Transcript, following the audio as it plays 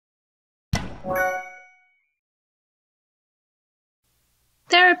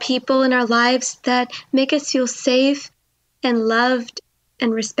There are people in our lives that make us feel safe and loved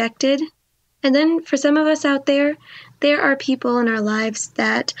and respected. And then for some of us out there are people in our lives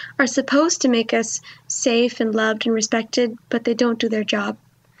that are supposed to make us safe and loved and respected, but they don't do their job.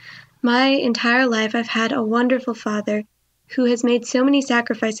 My entire life, I've had a wonderful father who has made so many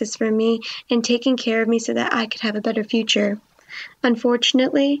sacrifices for me and taken care of me so that I could have a better future.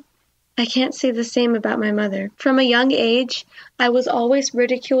 Unfortunately, I can't say the same about my mother. From a young age, I was always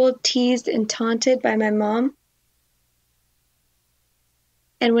ridiculed, teased, and taunted by my mom.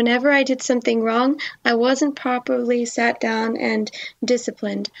 And whenever I did something wrong, I wasn't properly sat down and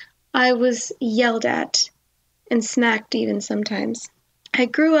disciplined. I was yelled at and smacked even sometimes. I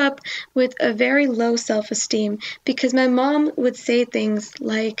grew up with a very low self-esteem because my mom would say things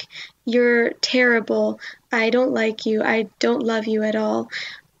like, "You're terrible, I don't like you, I don't love you at all.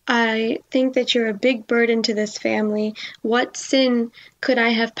 I think that you're a big burden to this family. What sin could I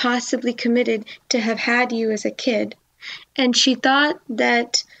have possibly committed to have had you as a kid?" And she thought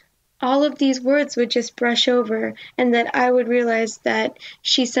that all of these words would just brush over and that I would realize that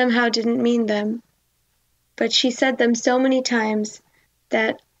she somehow didn't mean them. But she said them so many times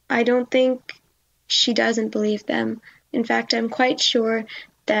that I don't think she doesn't believe them. In fact, I'm quite sure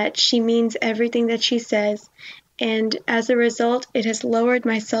that she means everything that she says. And as a result, it has lowered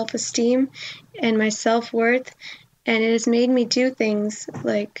my self-esteem and my self-worth, and it has made me do things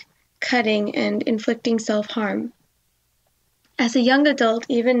like cutting and inflicting self-harm. As a young adult,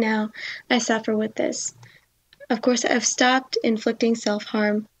 even now, I suffer with this. Of course, I've stopped inflicting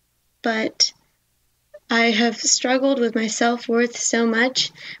self-harm, but I have struggled with my self-worth so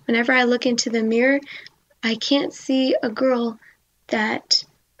much. Whenever I look into the mirror, I can't see a girl that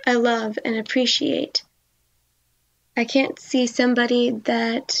I love and appreciate. I can't see somebody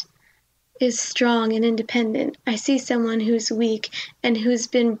that is strong and independent. I see someone who's weak and who's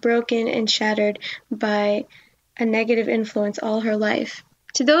been broken and shattered by a negative influence all her life.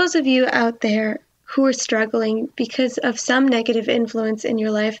 To those of you out there who are struggling because of some negative influence in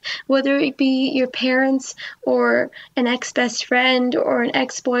your life, whether it be your parents or an ex-best friend or an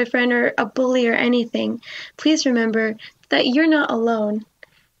ex-boyfriend or a bully or anything, please remember that you're not alone,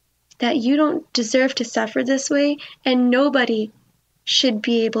 that you don't deserve to suffer this way, and nobody should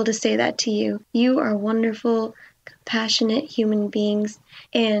be able to say that to you. You are wonderful, compassionate human beings,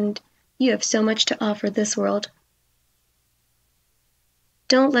 and you have so much to offer this world.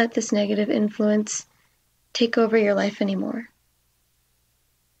 Don't let this negative influence take over your life anymore.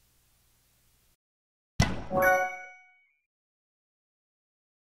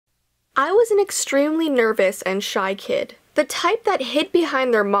 I was an extremely nervous and shy kid, the type that hid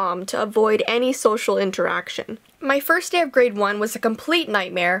behind their mom to avoid any social interaction. My first day of grade 1 was a complete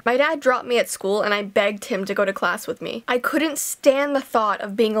nightmare. My dad dropped me at school and I begged him to go to class with me. I couldn't stand the thought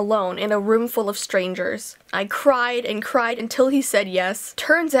of being alone in a room full of strangers. I cried and cried until he said yes.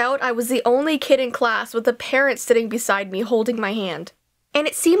 Turns out I was the only kid in class with a parent sitting beside me holding my hand. And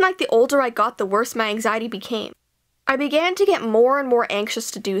it seemed like the older I got, the worse my anxiety became. I began to get more and more anxious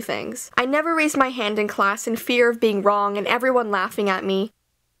to do things. I never raised my hand in class in fear of being wrong and everyone laughing at me.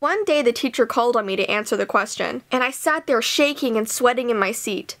 One day the teacher called on me to answer the question, and I sat there shaking and sweating in my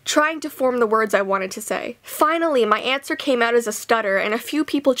seat, trying to form the words I wanted to say. Finally, my answer came out as a stutter and a few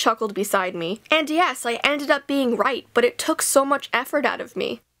people chuckled beside me. And yes, I ended up being right, but it took so much effort out of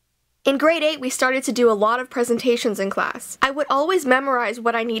me. In grade 8, we started to do a lot of presentations in class. I would always memorize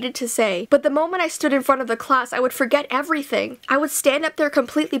what I needed to say, but the moment I stood in front of the class, I would forget everything. I would stand up there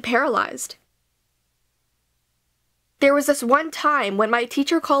completely paralyzed. There was this one time when my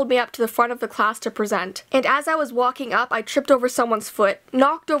teacher called me up to the front of the class to present, and as I was walking up, I tripped over someone's foot,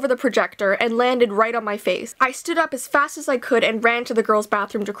 knocked over the projector, and landed right on my face. I stood up as fast as I could and ran to the girls'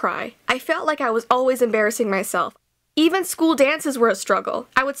 bathroom to cry. I felt like I was always embarrassing myself. Even school dances were a struggle.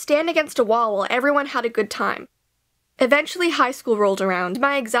 I would stand against a wall while everyone had a good time. Eventually high school rolled around.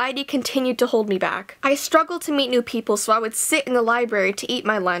 My anxiety continued to hold me back. I struggled to meet new people, so I would sit in the library to eat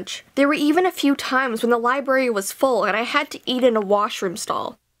my lunch. There were even a few times when the library was full and I had to eat in a washroom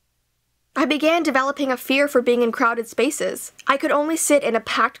stall. I began developing a fear for being in crowded spaces. I could only sit in a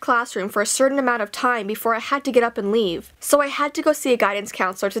packed classroom for a certain amount of time before I had to get up and leave. So I had to go see a guidance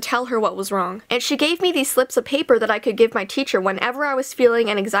counselor to tell her what was wrong. And she gave me these slips of paper that I could give my teacher whenever I was feeling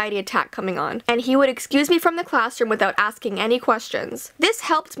an anxiety attack coming on. And he would excuse me from the classroom without asking any questions. This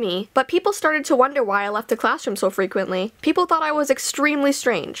helped me, but people started to wonder why I left the classroom so frequently. People thought I was extremely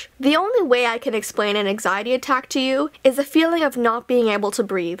strange. The only way I can explain an anxiety attack to you is a feeling of not being able to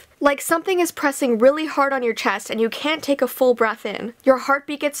breathe. Like something something is pressing really hard on your chest and you can't take a full breath in. Your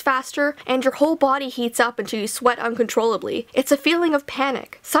heartbeat gets faster and your whole body heats up until you sweat uncontrollably. It's a feeling of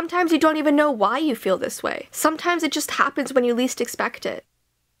panic. Sometimes you don't even know why you feel this way. Sometimes it just happens when you least expect it.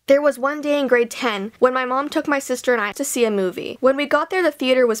 There was one day in grade 10 when my mom took my sister and I to see a movie. When we got there, the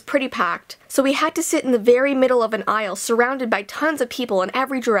theater was pretty packed, so we had to sit in the very middle of an aisle surrounded by tons of people in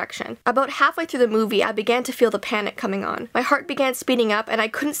every direction. About halfway through the movie, I began to feel the panic coming on. My heart began speeding up and I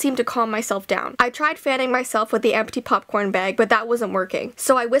couldn't seem to calm myself down. I tried fanning myself with the empty popcorn bag, but that wasn't working.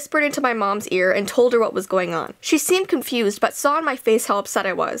 So I whispered into my mom's ear and told her what was going on. She seemed confused, but saw on my face how upset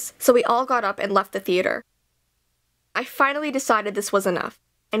I was. So we all got up and left the theater. I finally decided this was enough.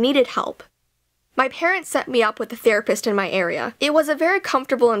 I needed help. My parents set me up with a therapist in my area. It was a very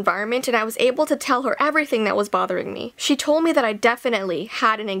comfortable environment and I was able to tell her everything that was bothering me. She told me that I definitely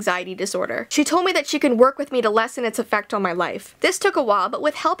had an anxiety disorder. She told me that she can work with me to lessen its effect on my life. This took a while, but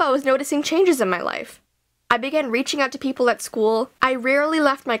with help I was noticing changes in my life. I began reaching out to people at school. I rarely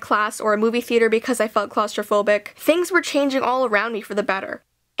left my class or a movie theater because I felt claustrophobic. Things were changing all around me for the better.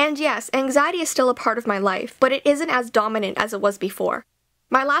 And yes, anxiety is still a part of my life, but it isn't as dominant as it was before.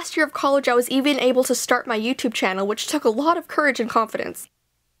 My last year of college, I was even able to start my YouTube channel, which took a lot of courage and confidence.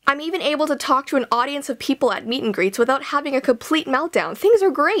 I'm even able to talk to an audience of people at meet and greets without having a complete meltdown. Things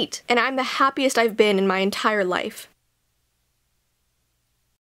are great, and I'm the happiest I've been in my entire life.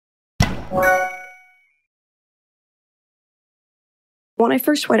 When I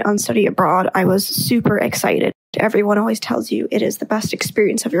first went on study abroad, I was super excited. Everyone always tells you it is the best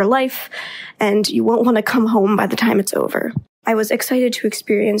experience of your life, and you won't want to come home by the time it's over. I was excited to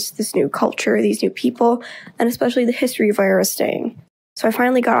experience this new culture, these new people, and especially the history of where I was staying. So I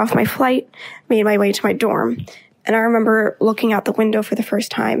finally got off my flight, made my way to my dorm, and I remember looking out the window for the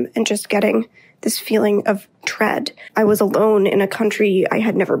first time and just getting this feeling of dread. I was alone in a country I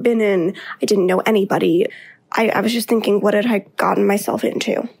had never been in. I didn't know anybody. I was just thinking, what had I gotten myself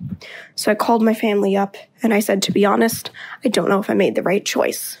into? So I called my family up and I said, to be honest, I don't know if I made the right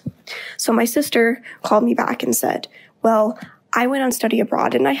choice. So my sister called me back and said, well, I went on study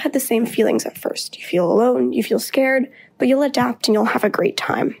abroad and I had the same feelings at first. You feel alone, you feel scared, but you'll adapt and you'll have a great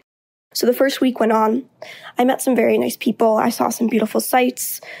time. So the first week went on. I met some very nice people. I saw some beautiful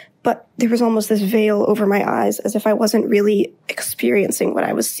sights, but there was almost this veil over my eyes as if I wasn't really experiencing what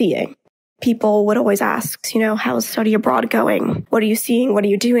I was seeing. People would always ask, how's study abroad going? What are you seeing? What are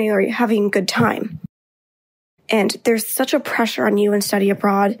you doing? Are you having a good time? And there's such a pressure on you in study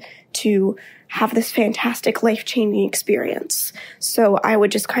abroad to have this fantastic life-changing experience. So I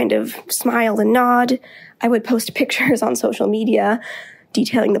would just kind of smile and nod. I would post pictures on social media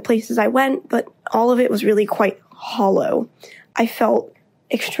detailing the places I went, but all of it was really quite hollow. I felt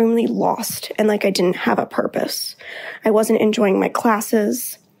extremely lost and like I didn't have a purpose. I wasn't enjoying my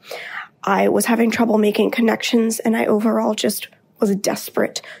classes. I was having trouble making connections, and I overall just was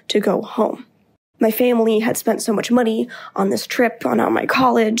desperate to go home. My family had spent so much money on this trip, on my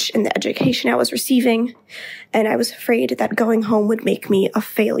college, and the education I was receiving, and I was afraid that going home would make me a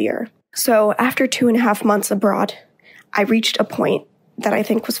failure. So after 2.5 months abroad, I reached a point that I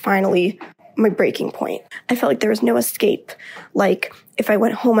think was finally my breaking point. I felt like there was no escape. Like, if I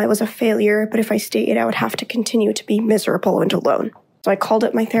went home, I was a failure, but if I stayed, I would have to continue to be miserable and alone. So I called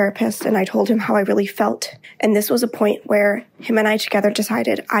up my therapist and I told him how I really felt. And this was a point where him and I together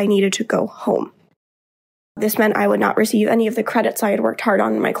decided I needed to go home. This meant I would not receive any of the credits I had worked hard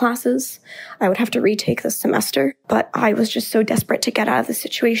on in my classes. I would have to retake this semester, but I was just so desperate to get out of the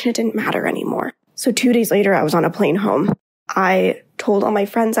situation, it didn't matter anymore. So 2 days later, I was on a plane home. I told all my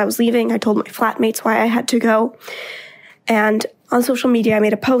friends I was leaving. I told my flatmates why I had to go. And on social media, I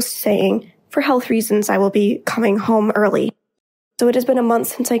made a post saying, for health reasons, I will be coming home early. So it has been a month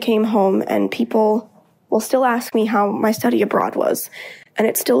since I came home, and people will still ask me how my study abroad was. And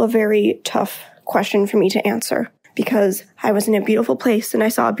it's still a very tough question for me to answer because I was in a beautiful place and I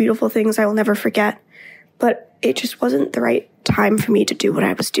saw beautiful things I will never forget. But it just wasn't the right time for me to do what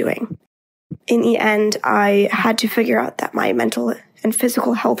I was doing. In the end, I had to figure out that my mental and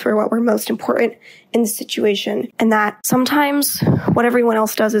physical health were what were most important in the situation, and that sometimes what everyone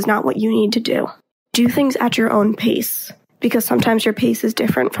else does is not what you need to do. Do things at your own pace, because sometimes your pace is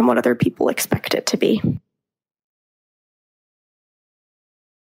different from what other people expect it to be.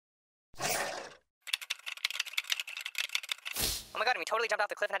 Oh my god, and we totally jumped off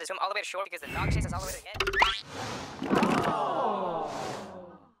the cliff and had to swim all the way to shore because the dog chased us all the way to the end. Oh.